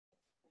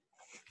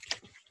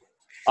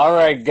All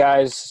right,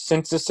 guys,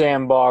 since the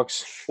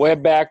sandbox, we're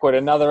back with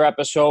another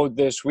episode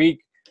this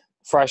week,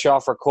 fresh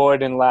off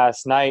recording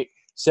last night.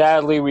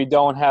 Sadly, we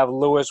don't have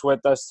Lewis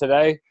with us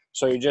today,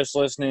 so you're just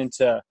listening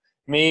to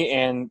me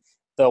and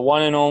the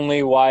one and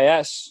only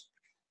YS.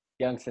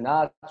 Young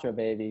Sinatra,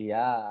 baby,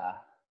 yeah.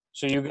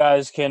 So you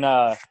guys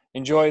can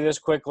enjoy this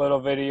quick little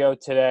video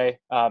today,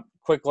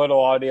 quick little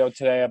audio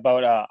today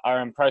about our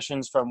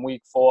impressions from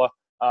week 4.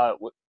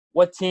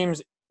 What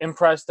teams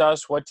impressed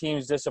us, what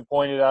teams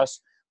disappointed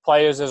us,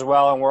 players as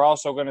well, and we're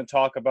also going to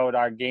talk about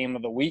our game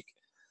of the week.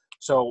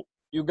 So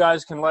you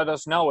guys can let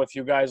us know if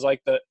you guys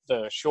like the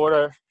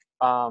shorter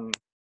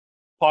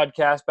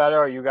podcast better,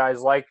 or you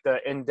guys like the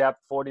in-depth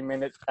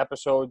 40-minute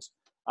episodes.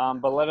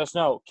 But let us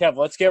know. Kev,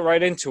 let's get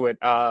right into it.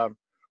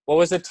 What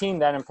was the team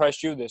that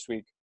impressed you this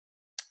week?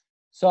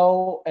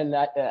 So, and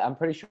that I'm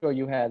pretty sure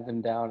you had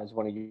them down as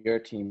one of your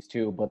teams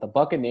too, but the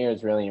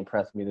Buccaneers really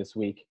impressed me this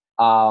week.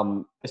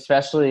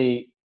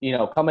 Especially,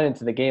 coming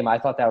into the game, I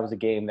thought that was a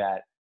game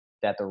that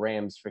the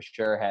Rams for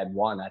sure had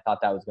won. I thought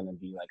that was going to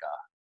be like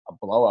a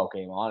blowout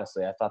game,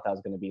 honestly. I thought that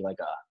was going to be like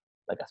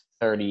a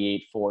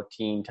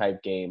 38-14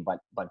 type game, but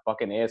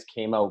Buccaneers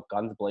came out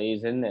guns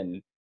blazing,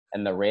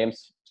 and the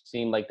Rams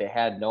seemed like they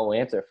had no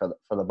answer for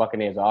the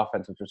Buccaneers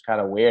offense, which was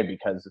kind of weird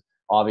because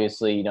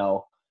obviously,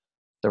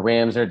 the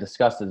Rams are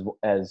discussed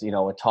as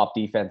a top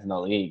defense in the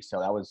league.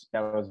 So that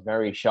was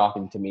very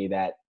shocking to me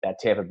that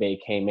Tampa Bay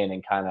came in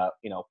and kind of,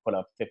 put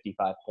up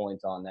 55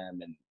 points on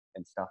them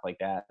and stuff like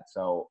that.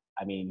 So,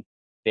 I mean,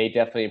 they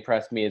definitely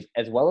impressed me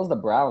as well as the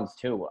Browns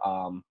too.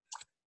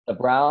 The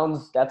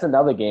Browns, that's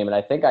another game. And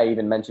I think I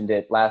even mentioned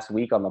it last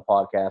week on the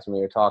podcast when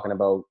we were talking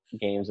about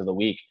games of the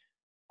week.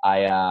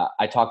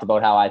 I talked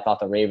about how I thought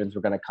the Ravens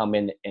were going to come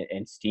in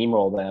and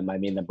steamroll them. I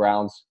mean, the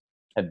Browns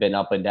have been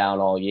up and down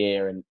all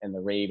year, and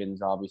the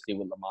Ravens, obviously,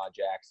 with Lamar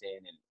Jackson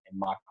and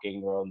Mark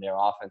Ingram, their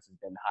offense has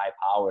been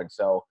high-powered.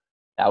 So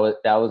that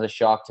was a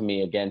shock to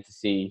me, again, to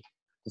see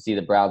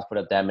the Browns put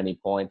up that many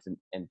points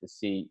and to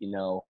see,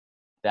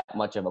 that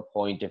much of a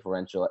point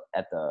differential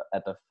at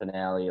the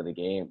finale of the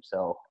game.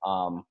 So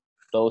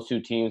those two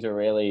teams are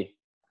really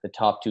the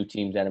top two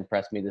teams that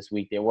impressed me this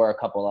week. There were a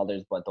couple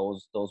others, but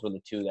those were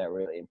the two that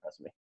really impressed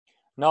me.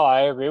 No,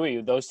 I agree with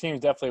you. Those teams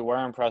definitely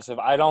were impressive.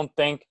 I don't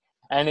think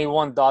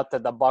anyone thought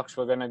that the Bucs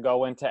were going to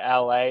go into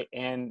LA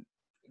and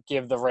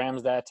give the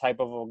Rams that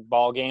type of a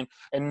ball game,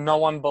 and no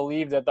one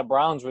believed that the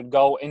Browns would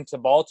go into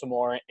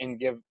Baltimore and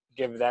give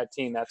that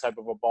team that type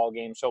of a ball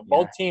game. So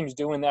both teams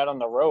doing that on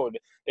the road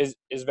is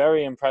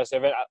very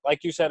impressive. And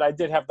like you said, I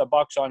did have the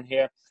Bucs on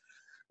here.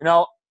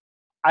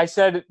 I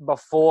said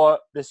before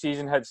the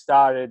season had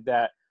started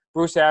that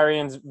Bruce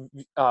Arians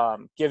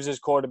gives his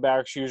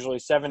quarterbacks usually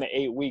 7 to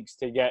 8 weeks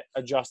to get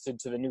adjusted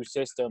to the new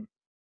system.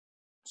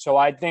 So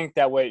I think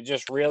that we're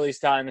just really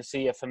starting to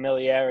see a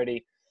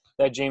familiarity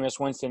that Jameis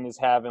Winston is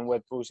having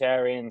with Bruce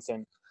Arians,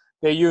 and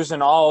they're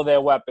using all of their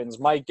weapons: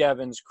 Mike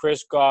Evans,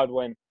 Chris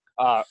Godwin,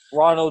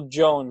 Ronald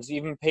Jones,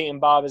 even Peyton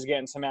Bob is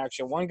getting some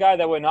action. One guy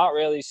that we're not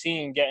really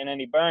seeing getting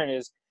any burn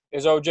is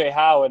O.J.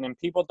 Howard, and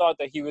people thought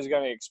that he was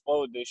going to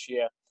explode this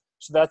year.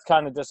 So that's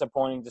kind of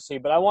disappointing to see.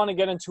 But I want to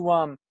get into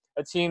a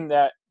team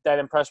that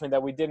impressed me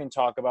that we didn't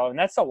talk about, and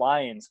that's the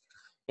Lions.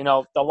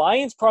 The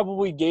Lions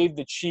probably gave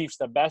the Chiefs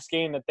the best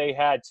game that they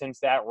had since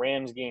that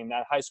Rams game,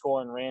 that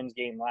high-scoring Rams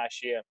game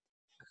last year.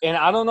 And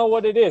I don't know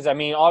what it is. I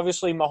mean,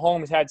 obviously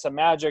Mahomes had some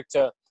magic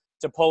to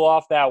pull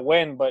off that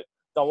win, but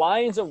the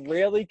Lions are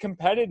really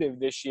competitive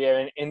this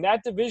year, and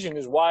that division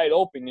is wide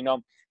open.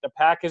 The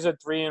Packers are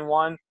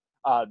 3-1.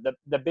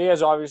 The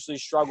Bears obviously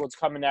struggled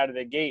coming out of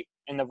the gate,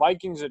 and the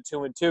Vikings are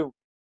 2-2.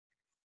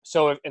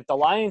 So if the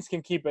Lions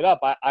can keep it up,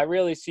 I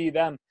really see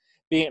them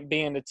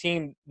being the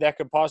team that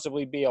could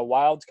possibly be a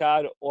wild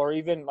card or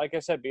even, like I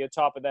said, be a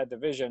top of that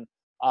division.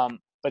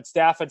 But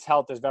Stafford's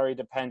health is very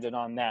dependent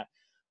on that.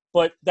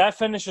 But that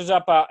finishes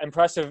up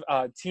impressive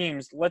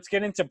teams. Let's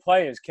get into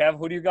players. Kev,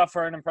 who do you got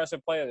for an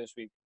impressive player this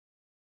week?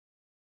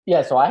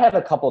 Yeah, so I have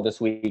a couple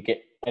this week,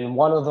 and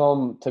one of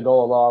them to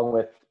go along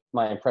with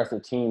my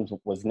impressive teams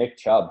was Nick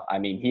Chubb. I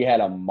mean, he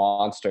had a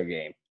monster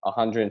game,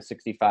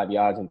 165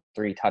 yards and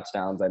 3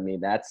 touchdowns. I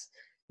mean,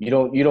 you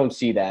don't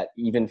see that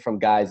even from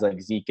guys like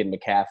Zeke and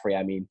McCaffrey.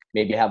 I mean,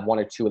 maybe have 1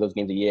 or 2 of those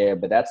games a year,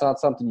 but that's not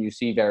something you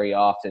see very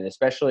often,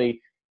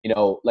 especially,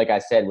 like I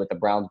said, with the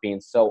Browns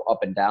being so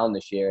up and down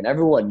this year, and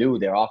everyone knew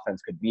their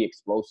offense could be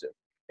explosive.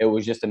 It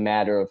was just a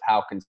matter of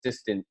how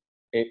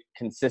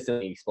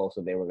consistently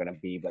explosive they were going to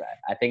be. But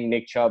I think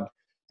Nick Chubb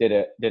did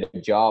a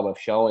job of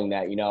showing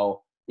that,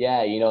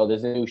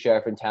 there's a new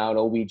sheriff in town,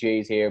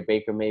 OBJ's here,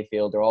 Baker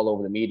Mayfield, they're all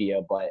over the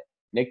media, but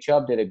Nick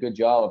Chubb did a good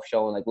job of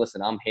showing, like,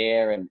 listen, I'm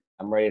here and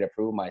I'm ready to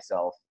prove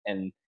myself.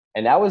 And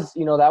that was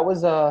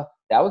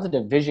a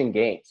division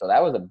game. So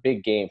that was a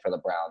big game for the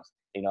Browns,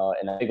 and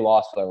a big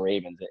loss for the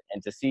Ravens.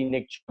 And to see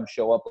Nick Chubb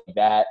show up like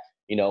that,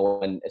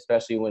 and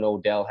especially when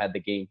Odell had the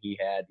game he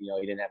had, he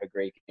didn't have a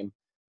great game.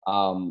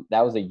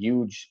 That was a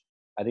huge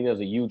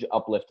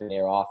uplift in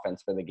their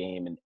offense for the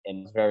game,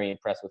 and was very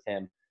impressed with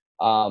him.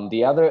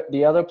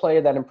 The other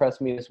player that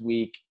impressed me this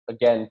week,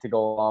 again to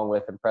go along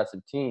with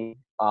impressive team,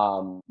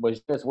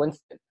 was Jameis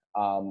Winston.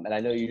 And I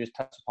know you just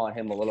touched upon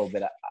him a little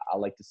bit. I'd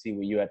like to see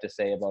what you have to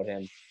say about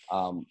him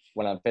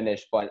when I'm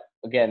finished. But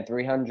again,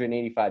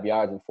 385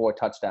 yards and 4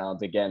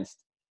 touchdowns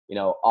against,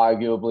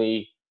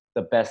 arguably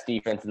the best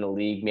defense in the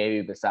league,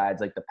 maybe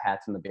besides like the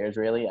Pats and the Bears.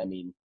 Really, I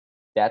mean,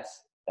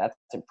 that's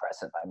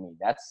impressive. I mean,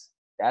 that's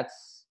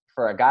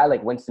for a guy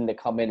like Winston to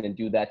come in and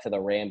do that to the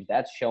Rams.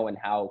 That's showing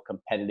how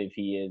competitive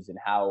he is and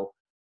how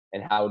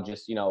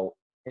just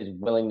his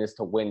willingness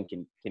to win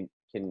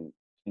can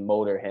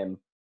motor him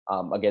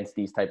against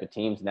these type of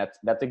teams, and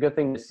that's a good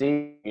thing to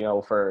see,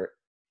 for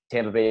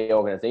Tampa Bay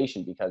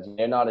organization, because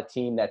they're not a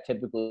team that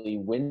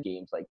typically win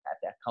games like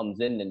that comes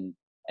in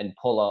and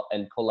pull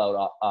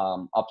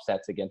out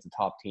upsets against a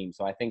top team.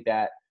 So I think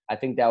that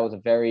was a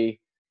very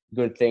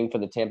good thing for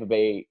the Tampa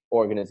Bay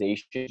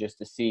organization, just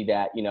to see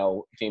that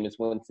Jameis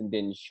Winston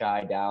didn't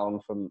shy down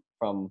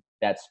from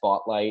that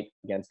spotlight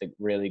against a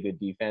really good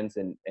defense,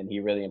 and he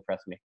really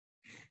impressed me.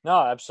 No,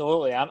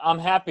 absolutely. I'm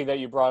happy that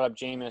you brought up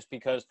Jameis,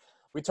 because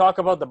we talk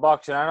about the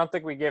Bucs, and I don't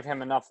think we give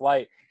him enough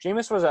light.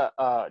 Jameis was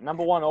a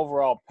number 1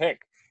 overall pick,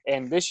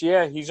 and this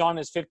year he's on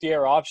his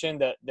 5th-year option.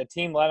 The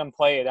team let him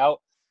play it out,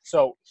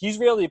 so he's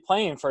really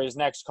playing for his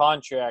next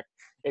contract.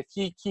 If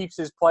he keeps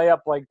his play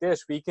up like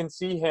this, we can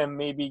see him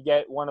maybe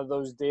get one of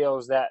those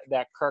deals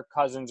that Kirk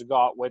Cousins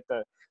got with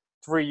the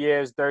 3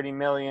 years, $30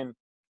 million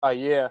a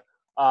year,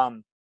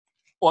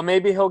 or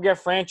maybe he'll get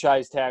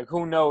franchise tag.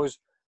 Who knows?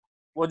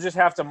 We'll just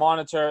have to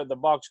monitor the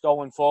Bucs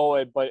going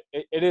forward, but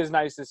it is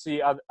nice to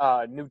see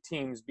new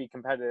teams be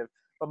competitive.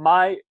 But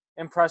my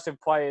impressive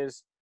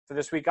players for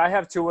this week, I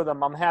have 2 of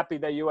them. I'm happy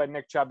that you had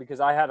Nick Chubb, because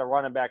I had a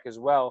running back as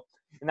well,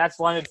 and that's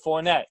Leonard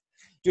Fournette.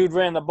 Dude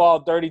ran the ball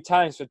 30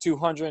 times for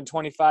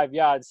 225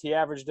 yards. He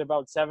averaged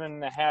about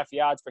 7.5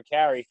 yards per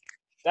carry.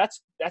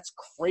 That's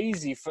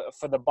crazy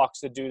for the Bucs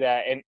to do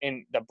that.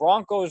 And the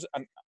Broncos,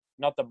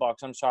 not the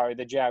Bucs, I'm sorry,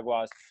 the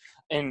Jaguars.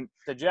 And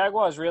the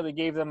Jaguars really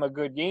gave them a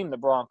good game, the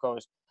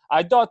Broncos.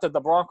 I thought that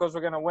the Broncos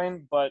were going to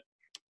win, but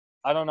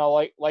I don't know.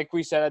 Like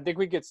we said, I think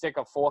we could stick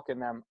a fork in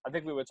them. I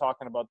think we were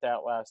talking about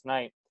that last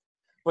night.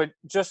 But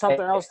just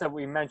something else that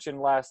we mentioned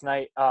last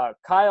night,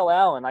 Kyle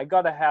Allen, I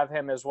got to have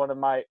him as one of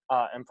my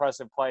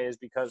impressive players,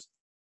 because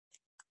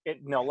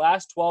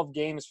last 12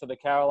 games for the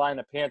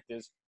Carolina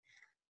Panthers,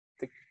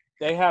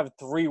 they have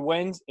 3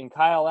 wins, and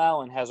Kyle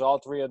Allen has all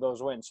 3 of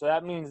those wins. So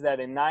that means that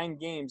in 9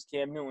 games,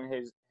 Cam Newton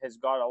has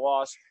got a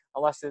loss,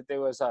 unless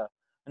there was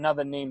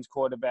another named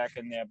quarterback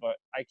in there. But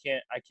I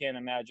can't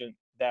imagine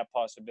that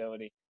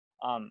possibility.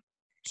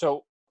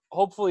 So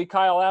hopefully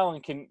Kyle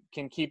Allen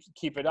can keep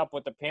it up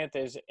with the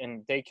Panthers,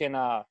 and they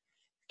can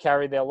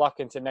carry their luck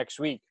into next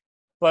week.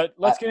 But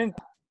let's get in.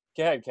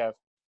 Go ahead, Kev.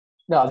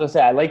 No, I was gonna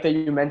say, I like that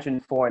you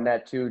mentioned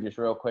Fournette too, just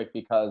real quick,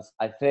 because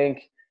I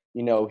think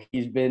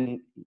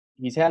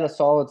he's had a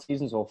solid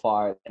season so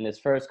far. In his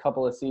first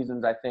couple of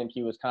seasons, I think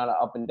he was kind of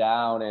up and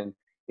down, and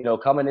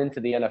coming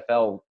into the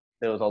NFL,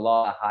 there was a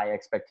lot of high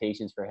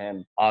expectations for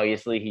him.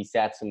 Obviously, he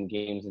sat some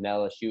games in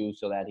LSU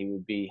so that he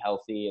would be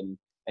healthy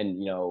and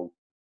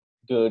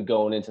good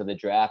going into the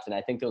draft. And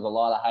I think there was a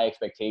lot of high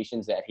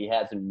expectations that he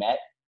hasn't met.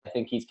 I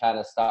think he's kind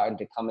of starting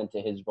to come into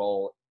his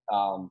role.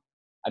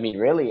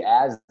 Really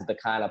as the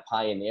kind of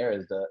pioneer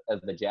as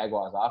the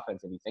Jaguars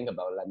offense, if you think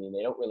about it. I mean,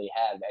 they don't really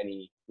have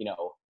any,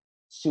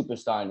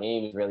 superstar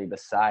names really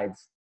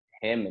besides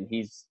him. And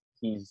he's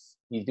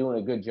doing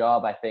a good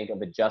job, I think,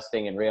 of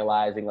adjusting and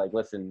realizing, like,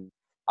 listen,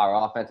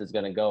 our offense is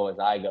going to go as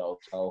I go.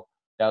 So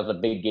that was a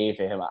big game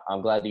for him.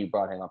 I'm glad that you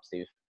brought him up,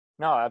 Steve.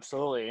 No,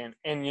 absolutely.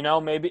 And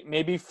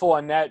maybe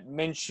Fournette,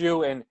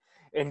 Minshew,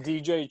 and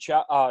DJ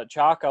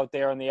Chalk out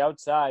there on the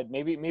outside.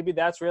 Maybe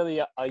that's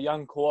really a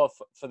young core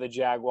for the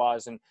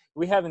Jaguars. And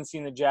we haven't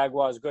seen the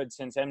Jaguars good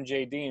since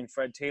MJD and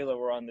Fred Taylor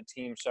were on the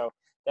team. So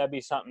that'd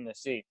be something to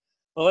see.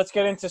 But let's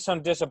get into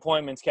some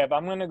disappointments, Kev.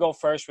 I'm going to go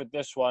first with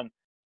this one.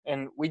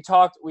 And we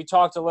talked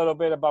a little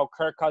bit about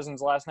Kirk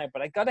Cousins last night,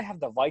 but I got to have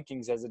the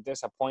Vikings as a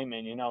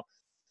disappointment.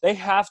 They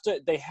have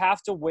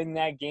to win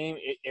that game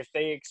if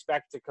they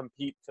expect to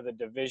compete for the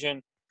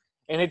division.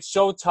 And it's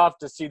so tough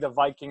to see the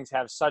Vikings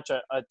have such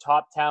a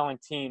top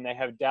talent team. They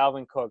have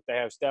Dalvin Cook, they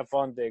have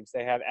Stephon Diggs,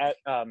 they have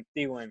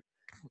Thielen.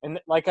 And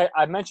like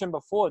I mentioned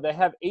before, they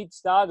have 8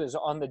 starters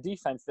on the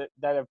defense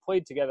that have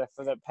played together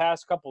for the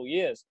past couple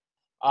years.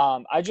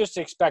 I just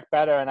expect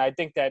better, and I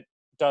think that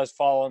does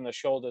fall on the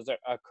shoulders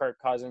of Kirk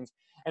Cousins.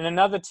 And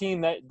another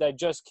team that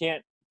just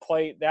can't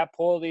play that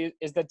poorly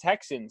is the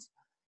Texans.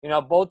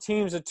 Both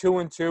teams are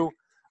 2-2.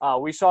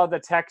 We saw the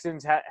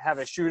Texans have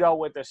a shootout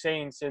with the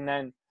Saints, and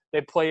then they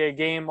play a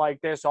game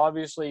like this.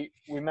 Obviously,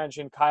 we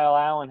mentioned Kyle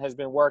Allen has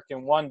been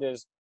working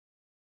wonders,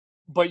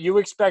 but you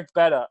expect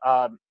better.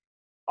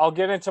 I'll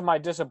get into my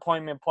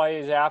disappointment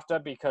players after,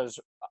 because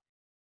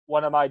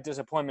one of my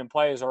disappointment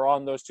players are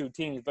on those 2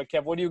 teams. But,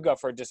 Kev, what do you got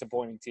for a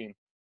disappointing team?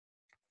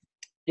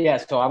 Yeah,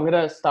 so I'm going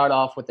to start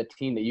off with the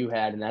team that you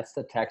had, and that's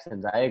the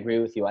Texans. I agree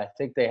with you. I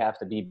think they have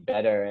to be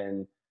better,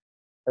 and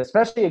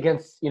especially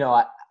against,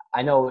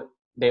 I know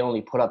they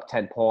only put up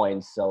 10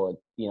 points. So,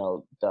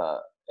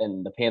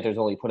 the Panthers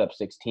only put up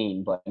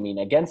 16. But, I mean,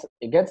 against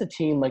a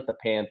team like the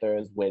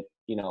Panthers with,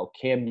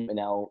 Cam Newton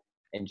out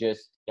and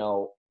just,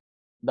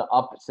 the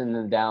ups and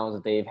the downs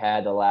that they've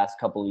had the last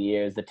couple of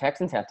years, the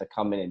Texans have to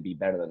come in and be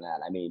better than that.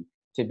 I mean,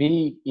 to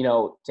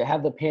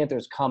have the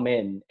Panthers come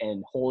in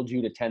and hold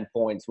you to 10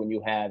 points when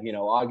you have,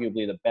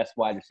 arguably the best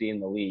wide receiver in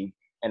the league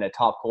and a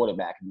top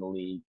quarterback in the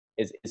league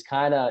is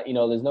kind of,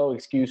 there's no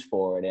excuse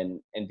for it.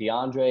 And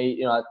DeAndre,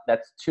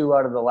 that's 2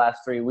 out of the last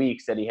 3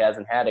 weeks that he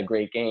hasn't had a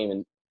great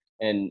game.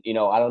 And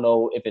I don't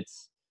know if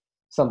it's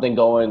something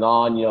going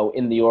on,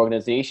 in the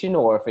organization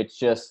or if it's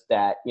just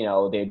that,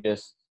 they're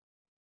just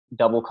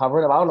double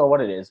covered him. I don't know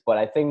what it is, but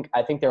I think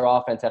their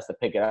offense has to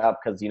pick it up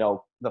because,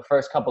 the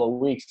first couple of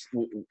weeks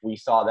we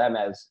saw them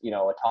as, a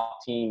top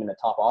team and a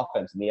top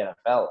offense in the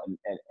NFL.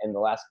 And the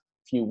last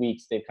few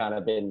weeks they've kind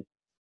of been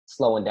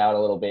slowing down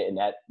a little bit, and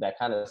that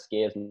kind of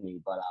scares me.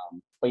 But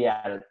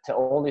yeah, to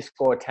only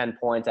score 10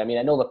 points. I mean,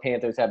 I know the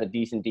Panthers have a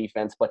decent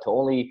defense, but to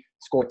only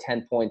score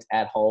 10 points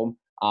at home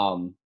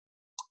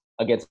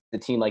against a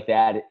team like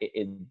that,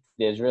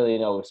 there's really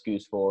no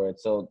excuse for it.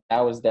 So that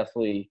was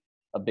definitely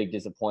a big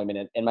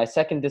disappointment. And my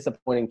second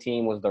disappointing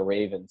team was the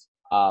Ravens.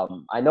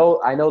 I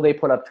know they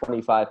put up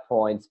 25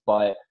 points,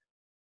 but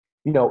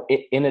in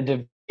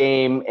a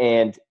game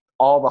and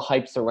all the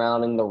hype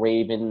surrounding the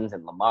Ravens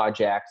and Lamar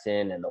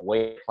Jackson and the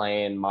way they're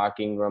playing, Mark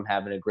Ingram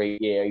having a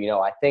great year,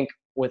 I think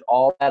with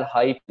all that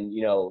hype and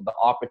the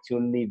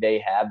opportunity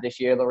they have this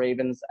year, the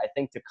Ravens, I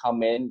think to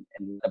come in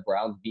and the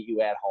Browns beat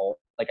you at home,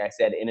 like I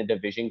said, in a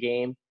division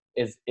game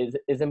is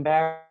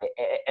embarrassing.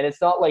 And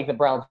it's not like the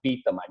Browns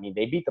beat them. I mean,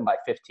 they beat them by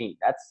 15.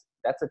 That's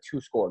a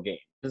 2-score game.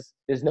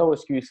 There's no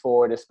excuse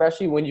for it,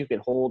 especially when you can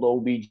hold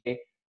OBJ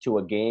to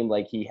a game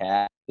like he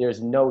had.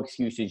 There's no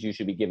excuses you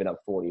should be giving up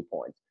 40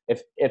 points.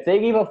 If they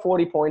gave up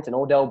 40 points and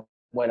Odell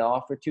went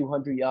off for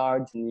 200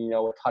 yards and,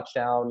 a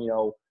touchdown,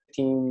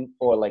 team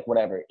or like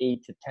whatever,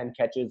 8 to 10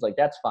 catches, like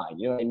that's fine.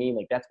 You know what I mean?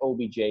 Like that's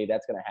OBJ,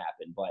 that's going to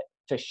happen. But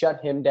to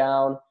shut him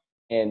down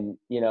and,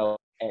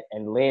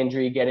 and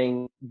Landry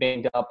getting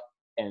banged up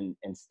and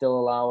still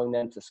allowing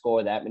them to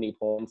score that many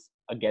points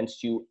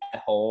against you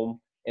at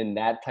home in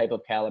that type of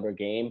caliber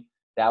game,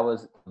 that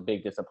was a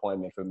big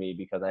disappointment for me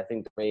because I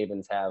think the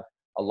Ravens have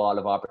a lot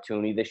of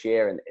opportunity this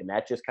year, and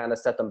that just kind of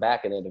set them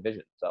back in their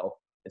division. So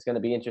it's going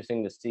to be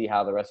interesting to see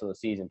how the rest of the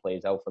season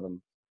plays out for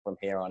them from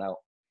here on out.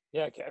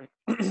 Yeah,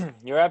 Kevin,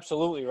 you're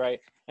absolutely right.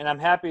 And I'm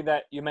happy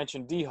that you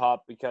mentioned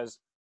D-Hop because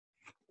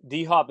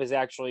D-Hop is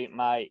actually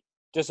my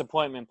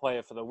disappointment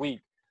player for the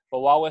week.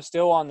 But while we're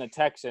still on the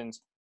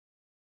Texans,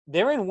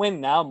 they're in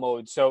win now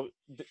mode, so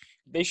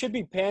they should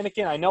be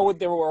panicking. I know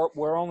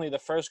we're only the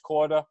first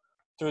quarter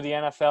through the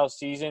NFL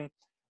season,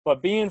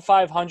 but being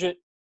 500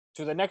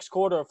 to the next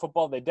quarter of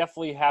football, they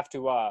definitely have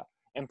to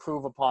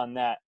improve upon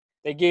that.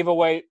 They gave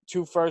away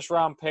 2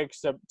 first-round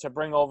picks to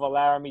bring over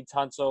Laramie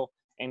Tunsil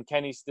and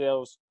Kenny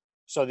Stills,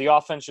 so the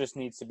offense just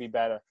needs to be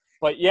better.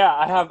 But yeah,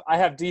 I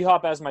have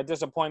D-Hop as my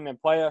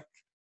disappointment player.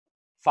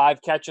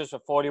 5 catches for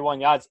 41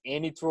 yards,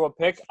 and he threw a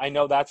pick. I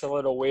know that's a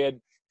little weird.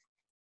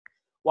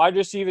 Wide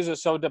receivers are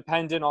so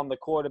dependent on the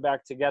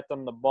quarterback to get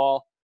them the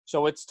ball,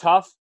 so it's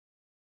tough.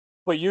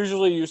 But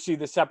usually you see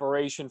the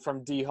separation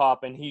from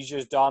D-Hop, and he's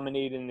just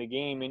dominating the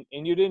game,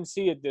 and you didn't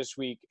see it this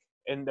week.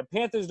 And the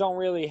Panthers don't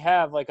really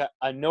have like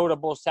a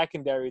notable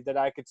secondary that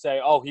I could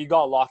say, oh, he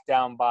got locked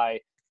down by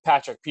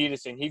Patrick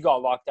Peterson. He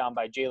got locked down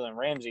by Jalen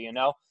Ramsey,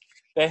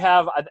 They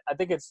have, I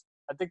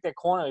think their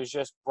corner is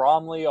just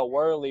Bromley or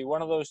Worley,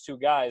 one of those 2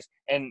 guys,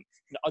 and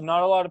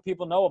not a lot of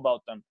people know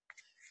about them.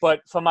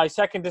 But for my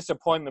second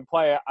disappointment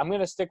player, I'm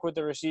going to stick with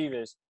the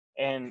receivers,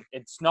 and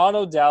it's not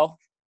Odell,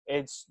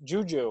 it's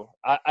Juju.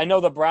 I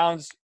know the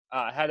Browns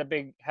had a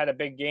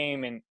big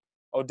game, and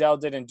Odell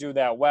didn't do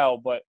that well,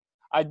 but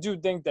I do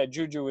think that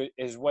Juju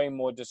is way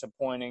more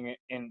disappointing,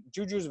 and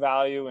Juju's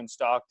value and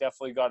stock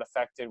definitely got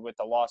affected with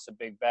the loss of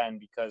Big Ben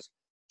because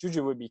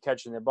Juju would be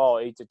catching the ball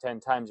 8 to 10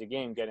 times a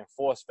game, getting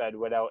force-fed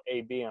without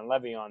AB and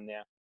Levy on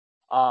there.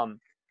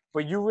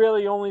 But you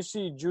really only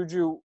see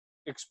Juju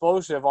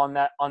explosive on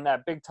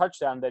that big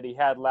touchdown that he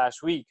had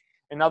last week.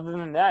 And other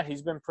than that,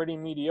 he's been pretty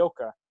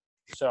mediocre.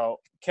 So,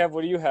 Kev,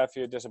 what do you have for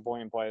your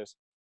disappointing players?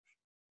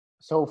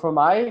 So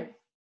I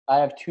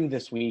have 2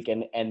 this week,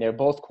 and they're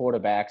both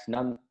quarterbacks,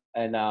 none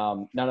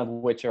of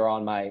which are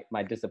on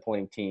my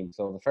disappointing team.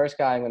 So the first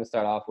guy I'm going to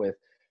start off with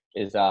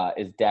is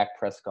Dak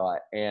Prescott,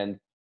 and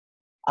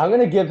I'm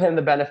going to give him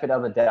the benefit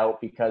of the doubt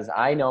because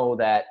I know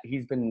that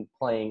he's been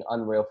playing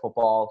unreal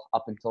football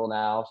up until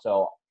now.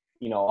 So,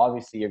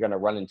 obviously you're going to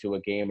run into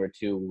a game or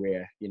 2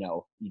 where,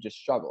 you just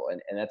struggle,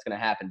 and that's going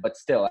to happen. But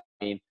still, I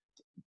mean,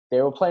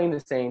 they were playing the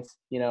Saints,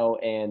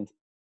 and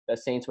the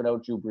Saints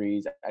without Drew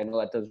Brees. I know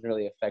that doesn't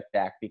really affect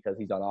Dak because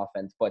he's on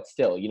offense, but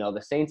still,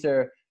 the Saints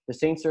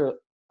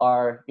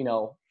are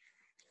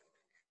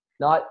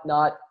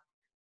not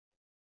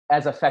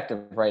as effective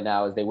right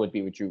now as they would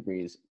be with Drew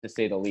Brees, to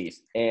say the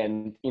least.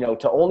 And,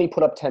 to only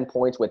put up 10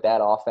 points with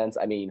that offense,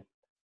 I mean,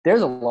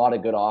 there's a lot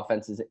of good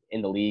offenses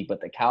in the league,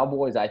 but the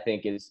Cowboys, I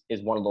think, is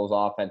one of those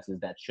offenses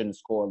that shouldn't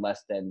score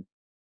less than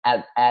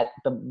at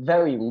the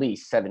very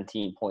least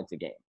 17 points a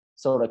game.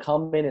 So to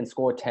come in and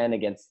score 10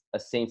 against a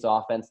Saints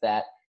offense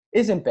that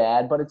isn't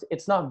bad, but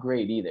it's not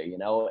great either. You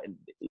know,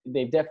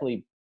 they've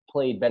definitely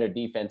played better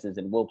defenses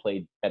and will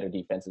play better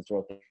defenses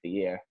throughout the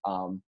year.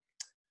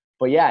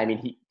 But yeah, I mean,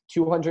 he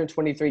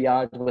 223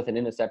 yards with an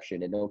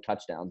interception and no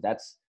touchdowns.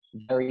 That's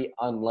very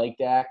unlike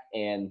Dak.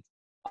 And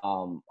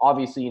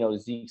obviously, you know,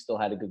 Zeke still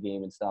had a good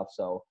game and stuff.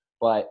 So,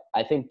 but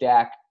I think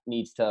Dak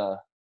needs to,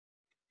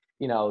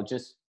 you know,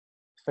 just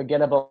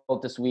forget about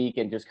this week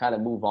and just kind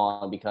of move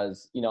on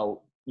because, you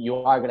know, you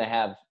are going to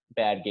have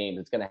bad games.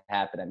 It's going to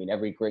happen. I mean,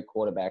 every great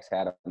quarterback's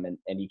had them,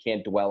 and you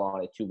can't dwell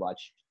on it too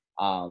much.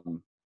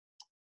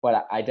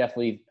 But I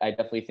definitely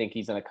think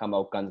he's going to come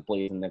out guns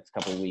blazing the next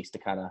couple of weeks to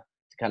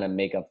kind of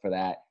make up for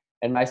that.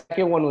 And my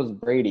second one was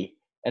Brady.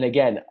 And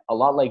again, a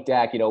lot like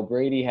Dak, you know,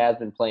 Brady has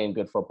been playing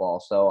good football,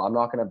 so I'm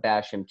not going to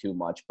bash him too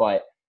much.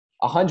 But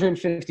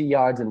 150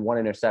 yards and one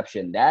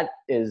interception, that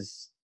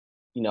is,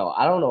 you know,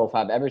 I don't know if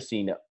I've ever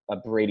seen a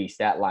Brady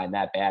stat line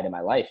that bad in my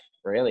life,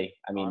 really.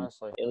 I mean,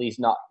 Honestly. at least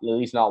not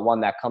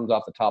one that comes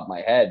off the top of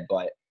my head.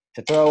 But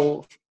to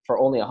throw for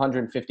only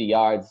 150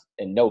 yards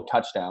and no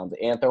touchdowns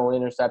and throw an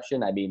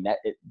interception, I mean,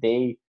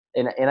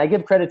 and I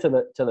give credit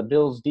to the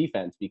Bills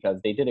defense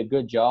because they did a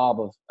good job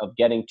of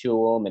getting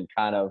to him and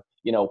kind of,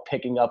 you know,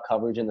 picking up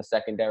coverage in the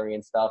secondary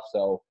and stuff.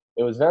 So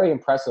it was very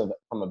impressive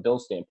from a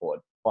Bills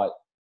standpoint. But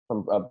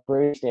from a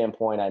Brady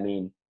standpoint, I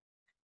mean,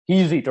 he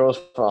usually throws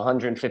for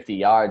 150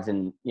 yards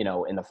in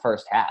the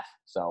first half.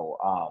 So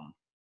I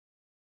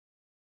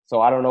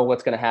don't know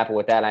what's going to happen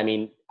with that. I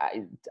mean,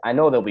 I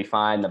know they'll be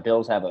fine. The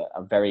Bills have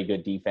a very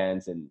good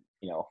defense, and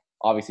you know,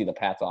 obviously the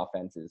Pats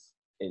offense is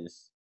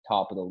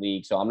top of the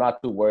league. So I'm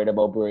not too worried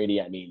about Brady.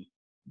 I mean,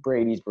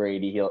 Brady's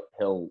Brady.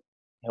 He'll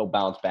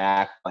bounce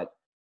back. But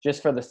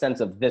just for the sense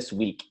of this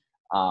week,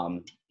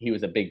 he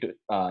was a big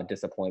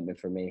disappointment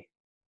for me.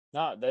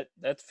 No,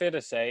 that's fair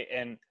to say,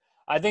 and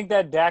I think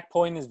that Dak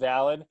point is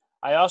valid.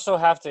 I also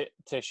have to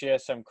share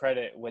some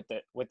credit with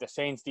the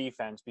Saints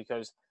defense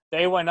because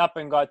they went up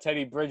and got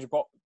Teddy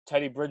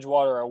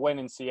Bridgewater a win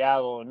in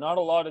Seattle. Not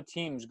a lot of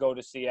teams go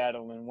to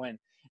Seattle and win,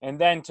 and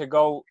then to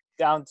go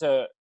down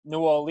to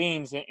New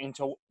Orleans and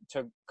to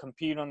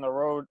compete on the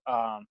road.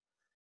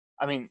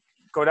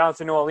 Go down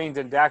to New Orleans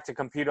and Dak to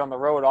compete on the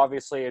road.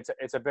 Obviously,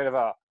 it's a bit of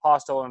a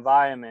hostile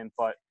environment,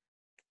 but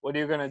what are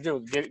you gonna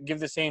do? Give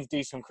the Saints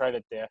some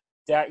credit there.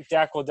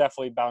 Dak will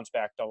definitely bounce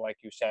back, though, like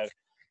you said.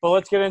 But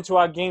let's get into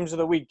our games of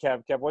the week,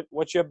 Kev.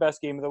 What's your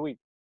best game of the week?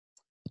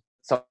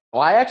 So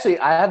I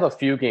have a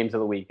few games of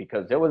the week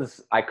because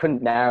I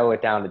couldn't narrow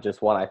it down to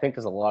just one. I think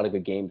there's a lot of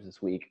good games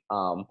this week.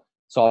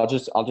 So I'll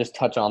just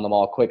touch on them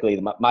all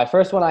quickly. My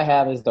first one I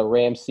have is the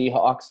Rams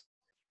Seahawks.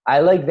 I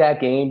like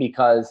that game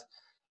because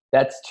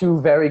that's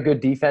two very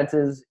good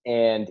defenses,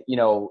 and you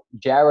know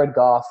Jared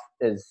Goff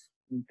has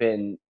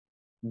been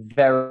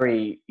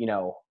very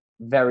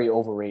very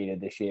overrated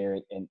this year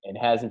and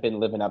hasn't been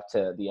living up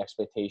to the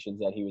expectations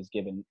that he was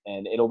given.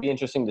 And it'll be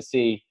interesting to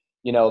see.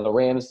 You know, the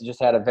Rams just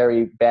had a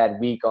very bad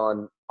week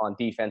on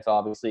defense,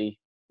 obviously,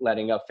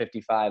 letting up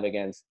 55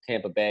 against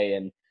Tampa Bay.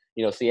 And,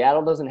 you know,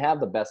 Seattle doesn't have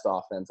the best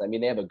offense. I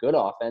mean, they have a good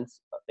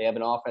offense. But they have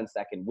an offense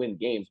that can win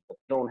games, but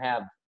they don't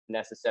have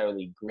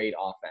necessarily great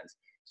offense.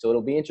 So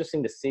it'll be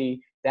interesting to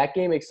see. That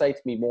game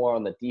excites me more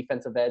on the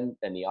defensive end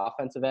than the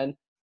offensive end.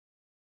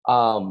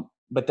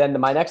 But then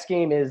my next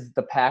game is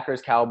the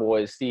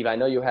Packers-Cowboys. Steve, I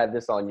know you had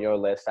this on your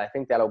list. I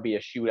think that'll be a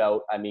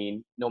shootout. I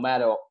mean, no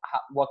matter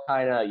what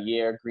kind of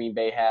year Green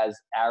Bay has,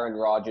 Aaron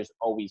Rodgers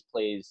always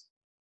plays,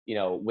 you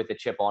know, with a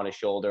chip on his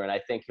shoulder. And I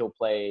think he'll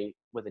play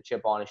with a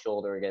chip on his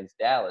shoulder against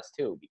Dallas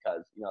too,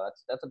 because, you know,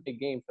 that's a big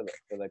game for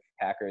the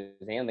Packers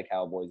and the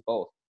Cowboys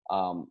both.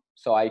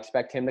 So I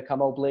expect him to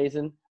come out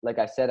blazing. Like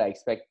I said, I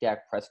expect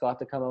Dak Prescott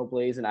to come out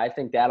blazing. I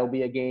think that'll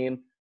be a game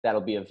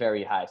that'll be a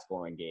very high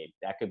scoring game.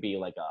 That could be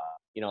like a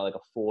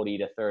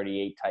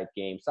 40-38 type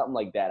game, something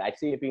like that. I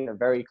see it being a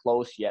very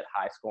close yet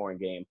high scoring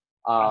game.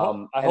 I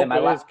hope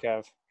it is,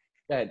 Kev.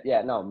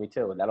 Yeah, no, me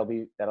too. That'll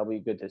be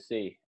good to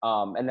see.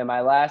 And then my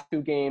last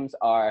two games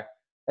are,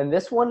 and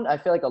this one I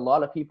feel like a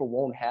lot of people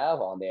won't have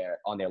on their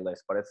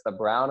list, but it's the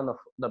Browns and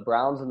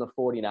the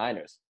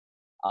 49ers.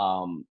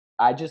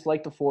 I just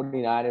like the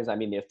 49ers. I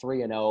mean, they're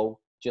 3-0,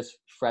 just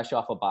fresh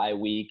off a bye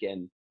week,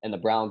 and the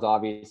Browns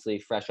obviously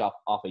fresh off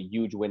a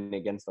huge win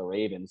against the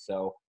Ravens.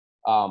 So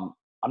I'm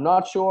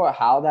not sure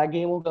how that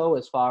game will go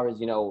as far as,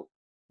 you know,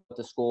 what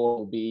the score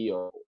will be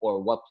or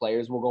what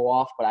players will go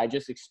off, but I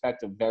just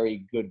expect a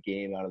very good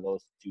game out of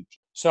those two teams.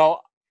 So,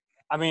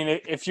 I mean,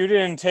 if you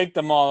didn't take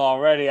them all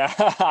already,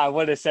 I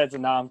would have said so.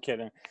 No, I'm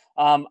kidding.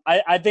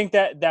 I think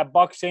that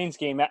Bucs Saints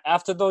game,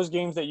 after those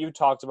games that you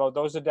talked about,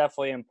 those are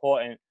definitely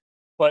important.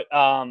 But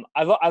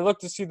I look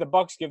to see the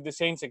Bucs give the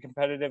Saints a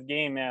competitive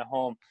game at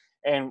home.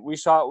 And we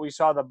saw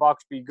the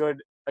Bucs be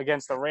good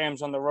against the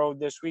Rams on the road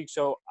this week.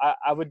 So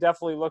I would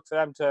definitely look for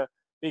them to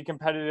be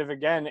competitive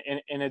again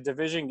in a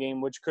division game,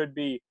 which could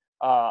be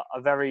a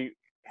very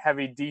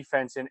heavy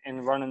defense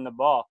and running the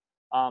ball.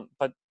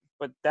 But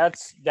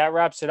that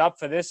wraps it up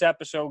for this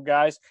episode,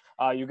 guys.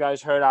 You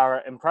guys heard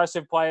our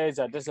impressive players,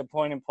 our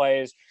disappointing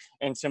players,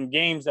 and some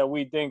games that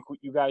we think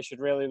you guys should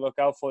really look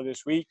out for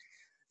this week.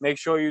 Make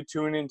sure you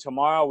tune in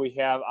tomorrow. We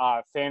have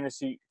our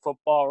fantasy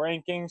football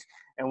rankings,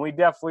 and we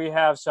definitely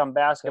have some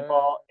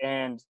basketball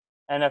and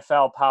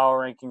NFL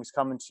power rankings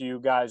coming to you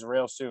guys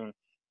real soon.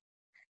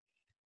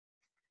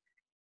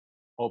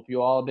 Hope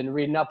you all have been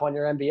reading up on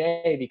your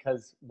NBA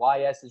because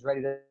YS is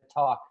ready to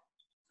talk.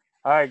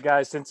 All right,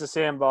 guys, since the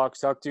sandbox,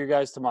 talk to you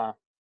guys tomorrow.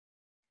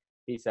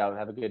 Peace out.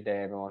 Have a good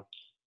day, everyone.